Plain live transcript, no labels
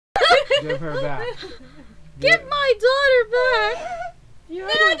Give her back. Give my daughter back! Yeah.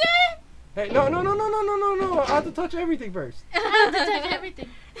 Daddy! Hey, no. I have to touch everything first. I have to touch everything.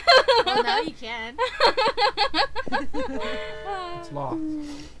 Well, now you can. It's locked.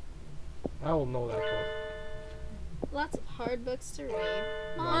 I will know that code. Lots of hard books to read.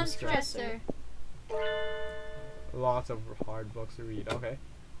 Mom's stressed. dresser. Lots of hard books to read. Okay.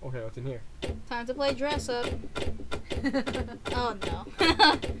 Okay, what's in here? Time to play dress up. Oh no.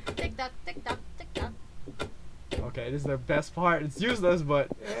 Tick tock, tick tock, tick tock. Okay, this is the best part. It's useless, but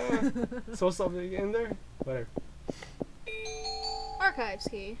so something in there. Whatever. Archives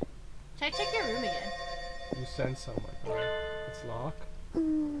key. Should I check your room again? You send someone. Alright. It's locked.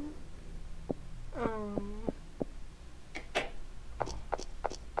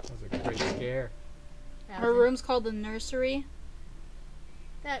 That was a great scare. Her room's called the nursery.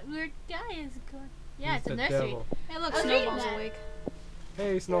 That weird guy is gone. Yeah, He's it's a the nursery. devil. Hey, look, I was reading Snowball's that. awake.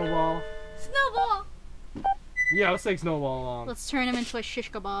 Hey, Snowball. Snowball! Yeah, let's take Snowball along. Let's turn him into a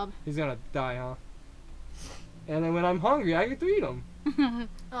shish kebab. He's gonna die, huh? And then when I'm hungry, I get to eat him.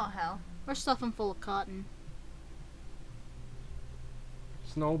 Oh, hell. Or stuff him full of cotton.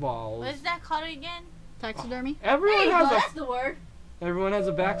 Snowballs. What is that called again? Taxidermy. Everyone There you has go, a that's the word. everyone has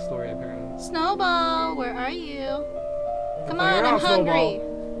a backstory apparently. Snowball, where are you? Come Hang on, around, I'm hungry.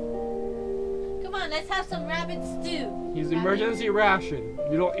 Come on, let's have some rabbit stew. He's Rabbit. emergency ration.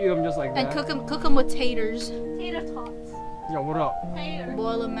 You don't eat him just like And that. cook him with taters. Tater tots. Yo, what up? Tater.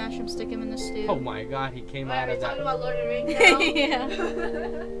 Boil him, mash him, stick him in the stew. Oh my God, he came Why out are we of that. talking about Lord of the Rings now? Yeah.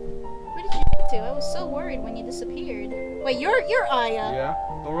 Where did you get to? I was so worried when you disappeared. Wait, you're Aya. Yeah.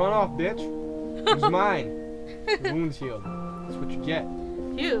 Don't run off, bitch. It's mine. Wound shield. That's what you get.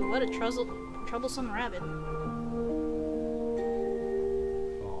 Ew, what a troublesome rabbit.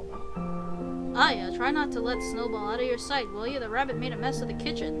 Oh, Aya, try not to let Snowball out of your sight, will you? The rabbit made a mess of the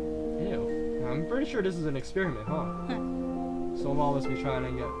kitchen. ew. I'm pretty sure this is an experiment, huh? Snowball must be trying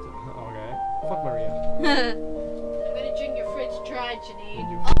to get. Okay. Fuck Maria. I'm gonna drink your fridge dry,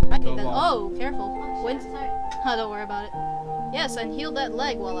 Janine. Oh, careful. When? Sorry. Oh, don't worry about it. Yes, and healed that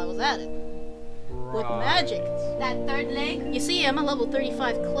leg while I was at it. With Right. magic. That third leg? You see, I'm a level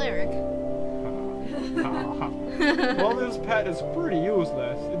 35 cleric. Well, this pet is pretty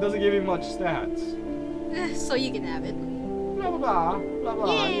useless. It doesn't give you much stats. So you can have it. Blah blah blah blah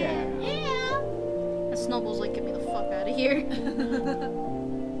blah. Yeah. Yeah. And Snowball's like, get me the fuck out of here.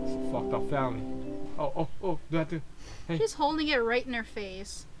 It's a fucked up family. Oh. Do I have to? Hey. She's holding it right in her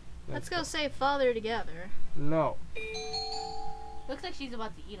face. Let's go save father together. No. Looks like she's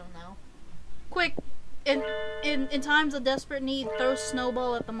about to eat him now. Quick, in times of desperate need, throw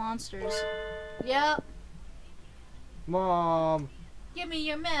Snowball at the monsters. Yep. Mom. Give me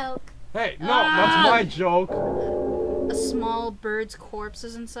your milk. Hey, no, that's my joke. A small bird's corpse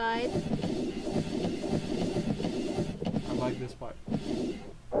is inside. I like this part.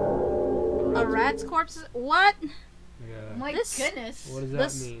 A rat's corpse is— what? Yeah. My This- goodness. What does that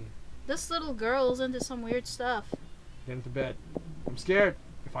this- mean? This little girl's into some weird stuff. Get into bed. I'm scared.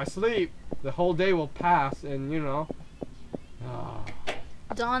 If I sleep, the whole day will pass, and you know. Ah.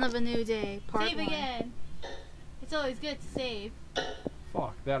 Dawn of a New Day, part Save 1. again. It's always good to save.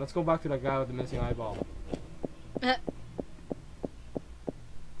 Fuck that. Let's go back to that guy with the missing eyeball.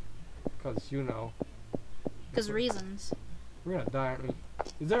 Because, you know. Because reasons. We're gonna die, aren't we?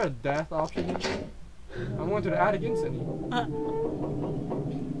 Is there a death option here? I'm going to the attic instantly.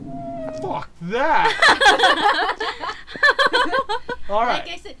 Fuck that! Alright.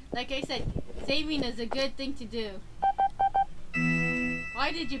 Like I said, saving is a good thing to do.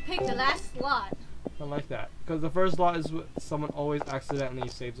 Why did you pick the last slot? I like that. Because the first lot is what someone always accidentally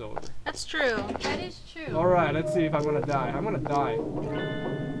saves over. That's true. That is true. Alright, let's see if I'm gonna die. I'm gonna die.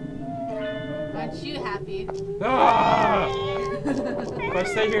 Aren't you happy? Ah! If I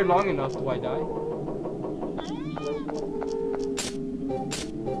stay here long enough, do I die?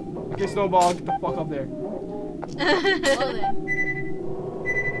 Okay, Snowball, get the fuck up there. Well then.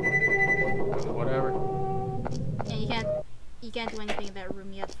 Whatever. Yeah, you can't do anything in that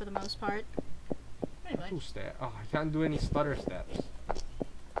room yet for the most part. Pretty much. Two stat. Oh, I can't do any stutter steps.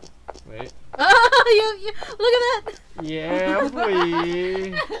 Wait. Oh, you look at that. Yeah,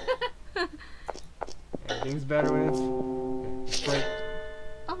 boy. Everything's better when it's. Okay, break.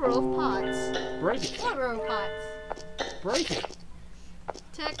 A row of pots. Break it. What row pots? Break it.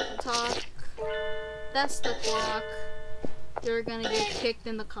 Tick tock. That's the clock. You're gonna get kicked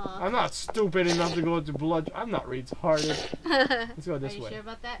in the cock. I'm not stupid enough to go to blood. I'm not retarded. Let's go Are this you way. sure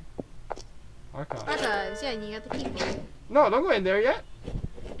about that? Archive. Archives, yeah, and you got the keyboard. No, don't go in there yet.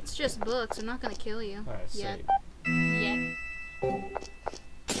 It's just books. I'm not gonna kill you. Alright, Yet. save. Yeah.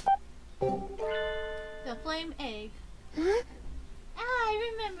 flame egg.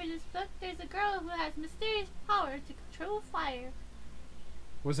 I remember this book. There's a girl who has mysterious power to control fire.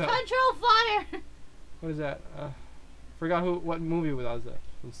 What's that? Control fire! What is that? Forgot what movie was that?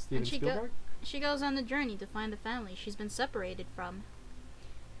 From Steven Spielberg? She goes on the journey to find the family she's been separated from.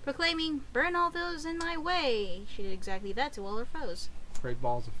 Proclaiming, "Burn all those in my way!" She did exactly that to all her foes. Great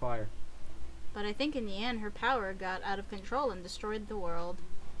balls of fire. But I think in the end, her power got out of control and destroyed the world.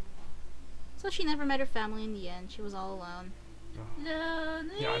 So she never met her family in the end. She was all alone.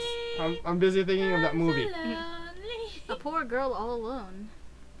 Lonely. Yes. I'm busy thinking of that movie. So lonely. A poor girl all alone.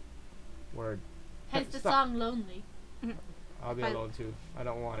 Word. Hence the Stop. song Lonely. I'll be I- alone too. I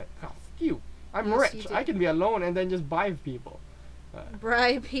don't want it. Oh, fuck you. I'm Yes, you rich. do. I can be alone and then just buy people.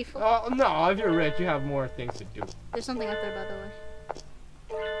 Bribe people. Oh no! If you're rich, you have more things to do. There's something up there, by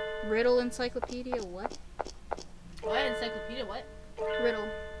the way. Riddle encyclopedia, what? What? Encyclopedia? What? Riddle.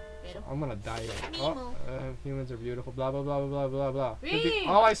 I'm gonna die. Right. Nemo. Oh, humans are beautiful. Blah blah blah blah blah blah. Read.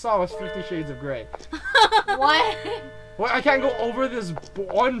 All I saw was 50 Shades of Grey. What? What? I can't go over this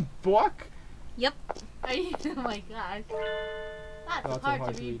one book? Yep. Are you? Oh my gosh. That's Not so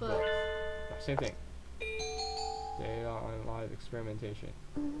hard to read books. No, same thing. Data on live experimentation.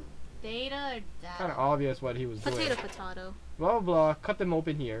 Data or data? Kind of obvious what he was Potato, doing. potato. Blah blah blah. Cut them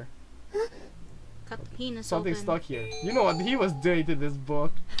open here. Cut the penis Something open. stuck here. You know what he was doing to this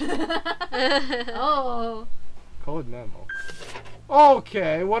book? Oh. Code memo.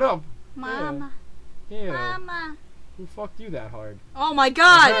 Okay, what up? Mama. Ew. Mama. Who fucked you that hard? Oh my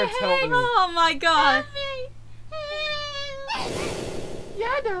god! parents help me. Oh my god!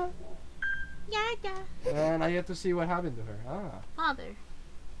 Yada. Yada. And I get to see what happened to her. Ah. Father.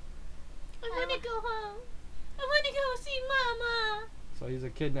 I wanna go home. I wanna go see Mama. So he's a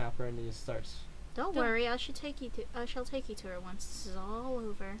kidnapper and he starts. Don't worry, I shall take you to her once this is all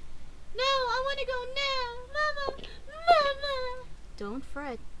over. No, I wanna go now. Mama. Mama. Don't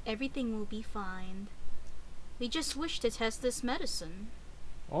fret, everything will be fine. We just wish to test this medicine.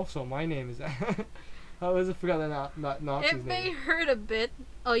 Also, my name is. I always forgot that Nazi's It may name. hurt a bit.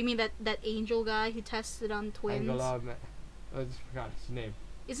 Oh, you mean that angel guy who tested on twins? I just forgot his name.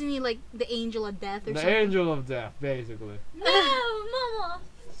 Isn't he like the angel of death or The something? angel of death, basically. No, Mama.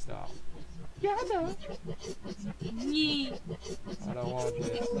 Stop. Yada. Yee. I don't want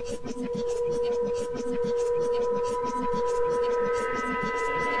this.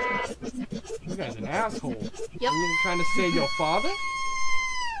 You guy's an asshole. Yep. You trying to save your father?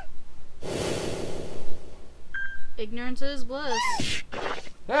 Ignorance is bliss.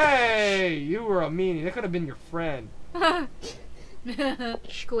 Hey, you were a meanie. That could have been your friend.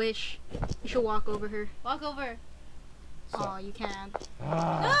 Squish. You should walk over her. Walk over. Aw, you can't. No,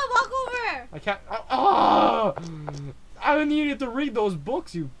 Ah, walk over. I can't. Oh, I needed to read those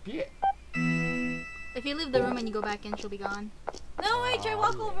books, you bitch. If you leave the room and you go back in, she'll be gone. No, wait, try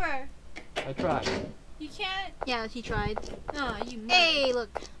walk over. I tried. You can't. Yeah, he tried. No, you mother. Hey,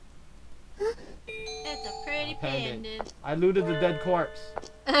 look. It's a pretty Pendant. pendant. I looted the dead corpse.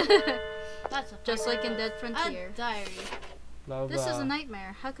 That's a Just like in Dead a Frontier. diary. Blah, This is blah. a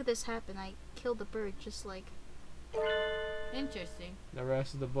nightmare. How could this happen? I killed the bird just like... Interesting. The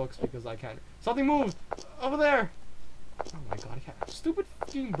rest of the books because I can't. Something moved over there. Oh my god, I can't. Stupid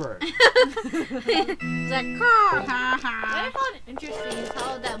fucking bird. It's like... What I found interesting is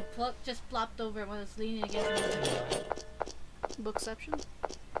how that book just flopped over when it was leaning against the Bookception?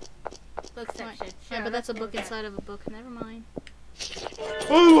 book section. Yeah, but that's a book inside of a book. Never mind.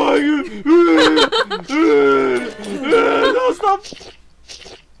 Oh my god! No, stop!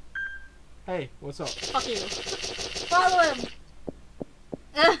 Hey, what's up? Fuck you. Follow him.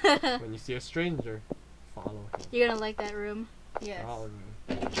 When you see a stranger, follow him. You're gonna like that room. Yes. Follow him.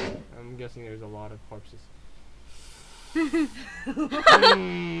 I'm guessing there's a lot of corpses.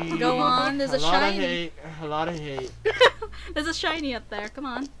 Go on, there's a lot shiny. of hate. A lot of hate. There's a shiny up there. Come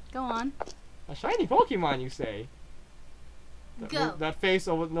on. Go on. A shiny Pokemon, you say? Go. That face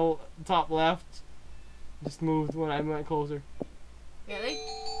over the top left just moved when I went closer. Really?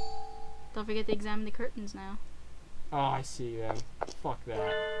 Don't forget to examine the curtains now. Oh, I see them. Fuck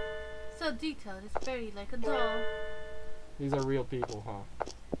that. So detailed. It's buried like a doll. These are real people, huh?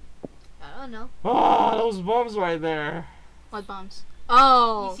 I don't know. Oh, those bums right there. What bombs?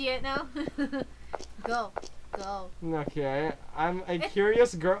 Oh! You see it now? Go. Go. Okay, I'm a It's-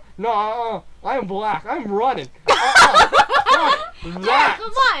 curious girl. No, I'm black. I'm running. Fuck Yeah, that.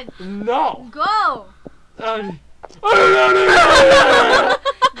 come on. No. Go. Uh,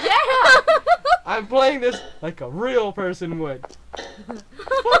 Yeah. I'm playing this like a real person would.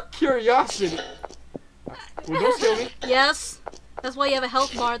 Fuck curiosity. Would those kill me? Yes! That's why you have a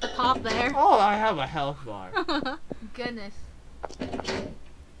health bar at the top there. Oh, I have a health bar. Goodness.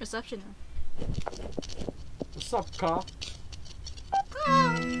 Reception room. What's up, cop?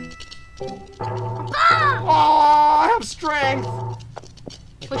 Ah! Oh, I have strength.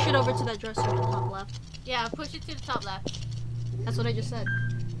 Push it over to that dresser at the top left. Yeah, push it to the top left. That's what I just said.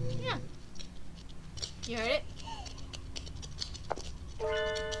 Yeah. You heard it?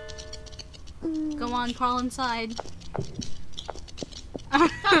 Go on, crawl inside. Talk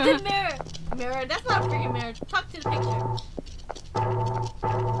to the mirror. Mirror, that's not a freaking mirror. Talk to the picture.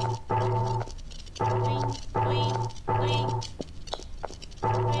 Wing, wing, wing.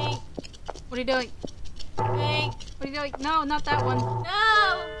 Wing, What are you doing? wing. What are you doing? No, not that one.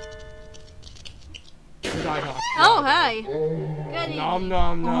 No! Oh, hi. Good Nom evening. nom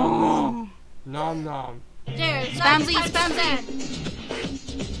nom nom. Nom nom. Jared, Spamsy, not time to spamsy.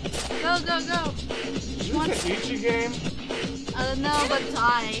 Go, go, go. Is this an Ichi game? No, but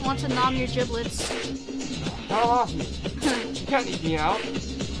die. I want to nom your giblets. Hell off me. You can't eat me out.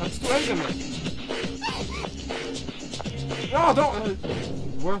 That's too intimate. No, don't.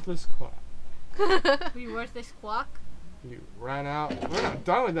 Worthless quack. We worthless squawk. You ran out. We're not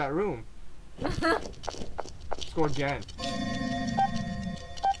done with that room. Let's go again.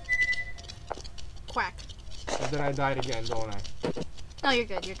 Quack. And then I died again, don't I? No, you're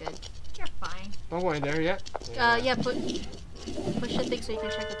good, you're good. You're fine. Don't go in there yet. Yeah, push the thing so you can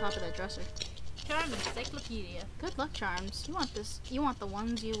check the top of that dresser. Charm encyclopedia. Good luck charms. You want this. You want the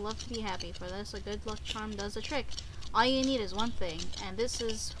ones you love to be happy. For this, a good luck charm does the trick. All you need is one thing, and this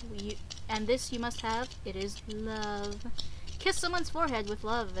you must have. It is love. Kiss someone's forehead with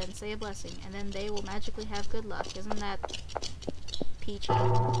love and say a blessing, and then they will magically have good luck. Isn't that peachy?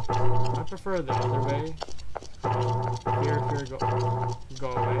 I prefer the other way. Fear,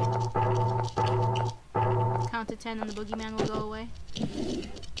 go away. Count to 10 and the boogeyman will go away.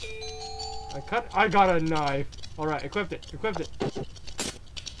 I got a knife. Alright, equipped it.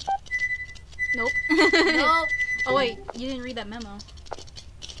 Nope. Nope. Oh wait, you didn't read that memo.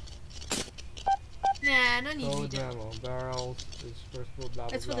 Nah, no need to Code do it. memo. Barrels is first blah blah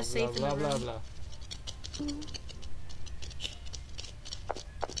It's for blah the safe in blah the blah room. blah.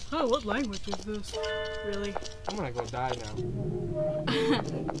 Oh, what language is this? Really? I'm gonna go die now.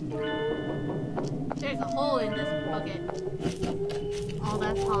 There's a hole in this bucket. Oh,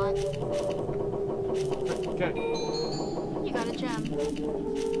 that's hot. Okay. You got a gem.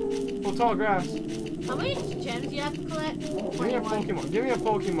 Oh, tall grass. How many gems do you have to collect? Give me a 21. Pokemon. Give me a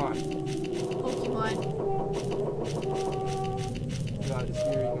Pokemon. Pokemon. God, this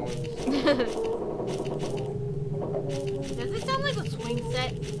eerie noise. Does it sound like a swing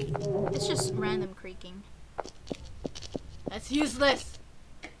set? It's just random creaking. That's useless.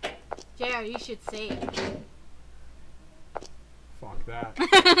 JR, you should save. Fuck that.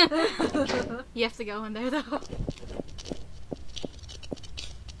 You have to go in there though.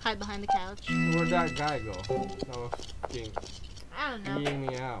 Hide behind the couch. Where'd that guy go? Oh, fucking I don't know. eating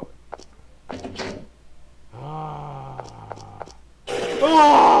me out. Ah.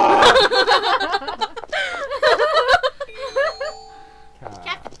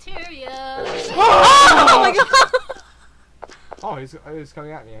 Cafeteria. Oh my god! Oh, he's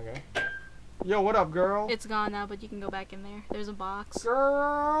coming at me, okay. Yo, what up, girl? It's gone now, but you can go back in there. There's a box.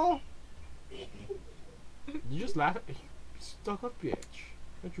 Girl! You just laugh at me. Stuck up bitch.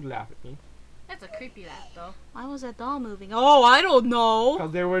 Don't you laugh at me. That's a creepy laugh, though. Why was that doll moving? Oh, I don't know.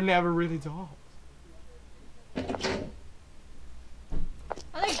 Because they were never really dolls.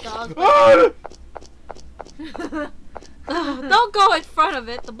 I like dogs. Ah! Don't go in front of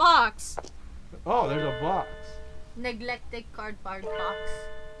it. The box. Oh, there's a box. Neglected cardboard box.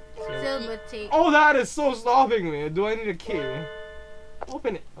 So- Silver tape. Oh, that is so stopping me. Do I need a key?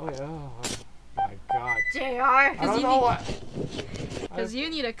 Open it. Oh, yeah. Oh, my God. JR. I don't you know need- what. Because you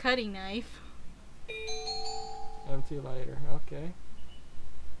need a cutting knife. Empty lighter. Okay.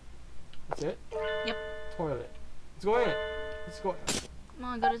 That's it? Yep. Toilet. Let's go in it. Let's go. Come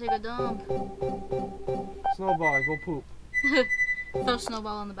on, gotta take a dump. Snowball, go poop. Throw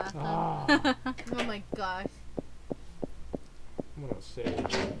Snowball in the bathtub. Ah. Oh my gosh. I'm gonna save.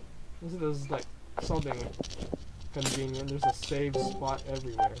 This is like something convenient. There's a save spot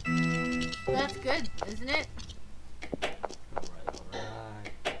everywhere. That's good, isn't it?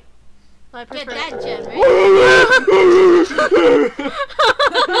 Alright. I Get prefer that gem, right?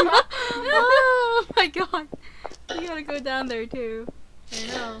 Oh my god. You gotta go down there too. I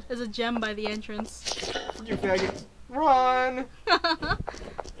know. There's a gem by the entrance. You faggots. Run!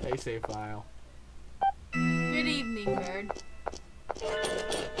 Hey, save file. Good evening, bird.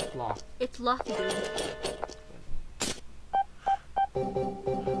 Locked. It's locked, dude.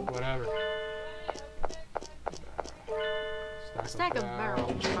 Whatever. Stack of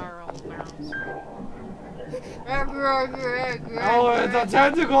barrels. Oh, it's a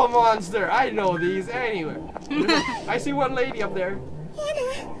tentacle monster! I know these anyway. I see one lady up there.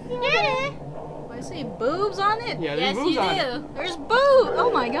 I see boobs on it? Yeah, there's Yes, boobs you on it. do. There's boobs!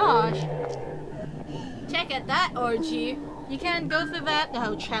 Oh my gosh. Check out that orgy. You can't go through that.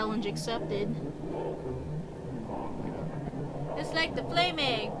 Oh, challenge accepted. It's like the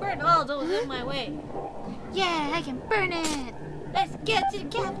flaming. Burn all those in my way. Yeah, I can burn it! Let's get to the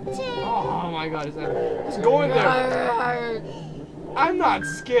cafeteria. Oh my god, it's going there. I'm not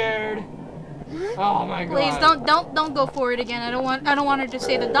scared. Oh my god. Please don't go for it again. I don't want her to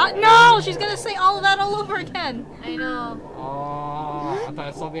say the dot. No, she's gonna say all of that all over again. I know. Oh, I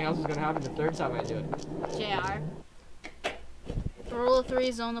thought something else was gonna happen the third time I do it. JR. Rule of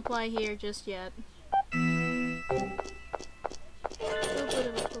threes don't apply here just yet.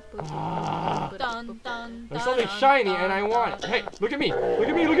 Dun, dun, There's dun, something dun, shiny dun, and I want it. dun. Hey, look at me! Look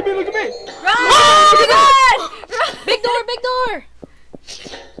at me! Look at me! Look at me! Run! Big door, big door!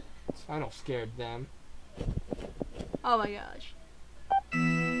 I don't scared them. Oh my gosh.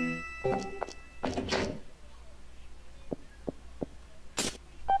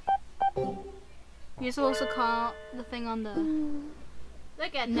 You're supposed to call the thing on the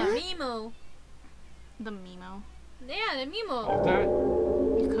Look at No. the Mimo. memo. Yeah, the Mimo. Oh, damn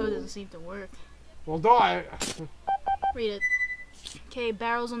it. Your code doesn't seem to work. Well, die. Read it. Okay,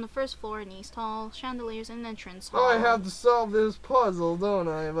 barrels on the first floor in East Hall, chandeliers in entrance hall. I have to solve this puzzle, don't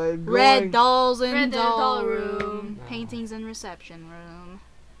I? By Red going... dolls in Red doll doll room. room. Paintings in reception room.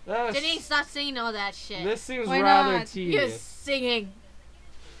 That's- Janine, stop singing all that shit. This seems Why rather not? You're tedious. singing.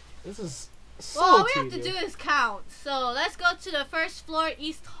 This is so Well, all we have to tedious. do is count. So let's go to the first floor,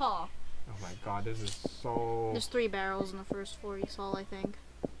 East Hall. Oh my god, this is so... There's 3 barrels in the first floor East Hall, I think.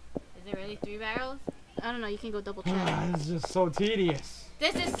 Is there really 3 barrels? I don't know, you can go double check. this is just so tedious.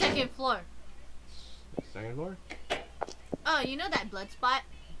 This is second floor. Second floor? Oh, you know that blood spot?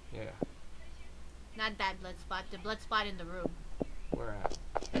 Yeah. Not that blood spot. The blood spot in the room. Where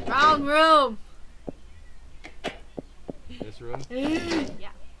at? Wrong room. This room? Yeah.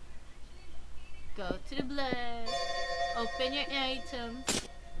 Go to the blood. Open your items.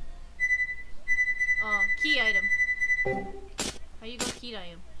 Oh, key item. How you go key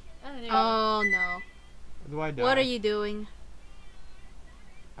item? Oh, there you go. Oh no. Do I die? What are you doing?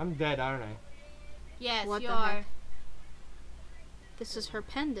 I'm dead, aren't I? Yes, what you the are. heck? This is her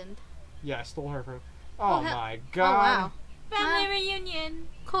pendant. Yeah, I stole her from... Oh, Oh, my Oh god. wow. Family reunion.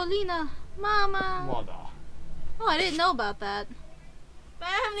 Colina, Mama. Mother. Oh, I didn't know about that.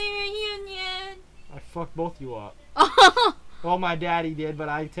 Family reunion. I fucked both you up. Oh, Well, my daddy did, but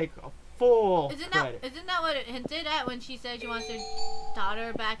I take a full Isn't credit. that what it hinted at when she said she wants her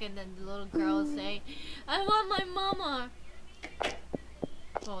daughter back, and then the little girl say, "I want my mama."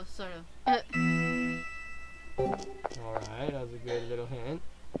 Well, sort of. Alright, that was a good little hint.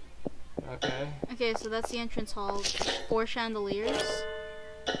 Okay. okay, so that's the entrance hall. 4 chandeliers.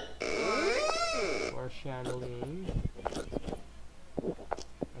 Or chandelier.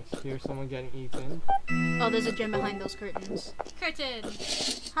 I hear someone getting eaten. Oh, there's a gym behind those curtains. Curtain.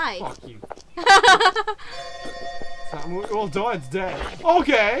 Hi. Fuck you. It's not moving. Well, done, it's dead.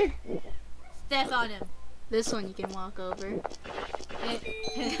 Okay! Step on him. This one you can walk over.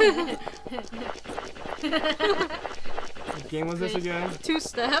 What game was this again?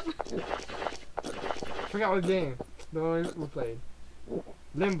 2-step. Forgot what game. The one we played.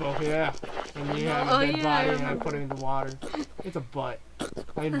 Limbo, yeah. And you have Oh, a dead yeah, I body and I remember. put it in the water. It's a butt.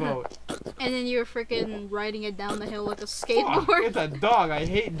 I vote. And then you were freaking riding it down the hill like a Fuck, skateboard. it's a dog. I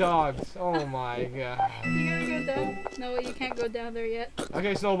hate dogs. Oh my god. You gonna go down? No, you can't go down there yet.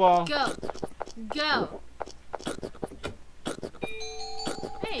 Okay, Snowball. Go. Go.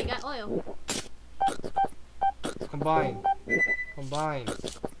 Hey, you got oil. Combine. Combine.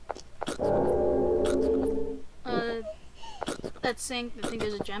 That sink, I think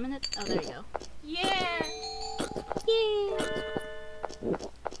there's a gem in it. Oh, there you go. Yeah. Yay!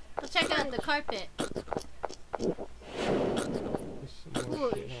 Let's check out the carpet. There's some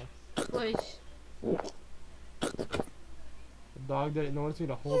more shit, huh? Push. The dog didn't notice me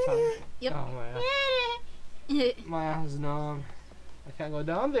the whole time. Yep. Oh my ass is numb. I can't go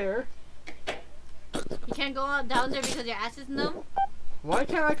down there. You can't go on down there because your ass is numb. Why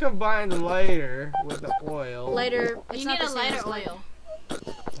can't I combine the lighter with the oil? Lighter. It's You not need the a same lighter as light. oil. I should That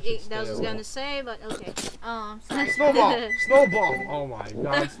was stay what I was away. gonna say, but okay. Oh, I'm sorry. Snowball! Snowball! Oh my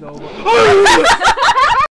god, Snowball.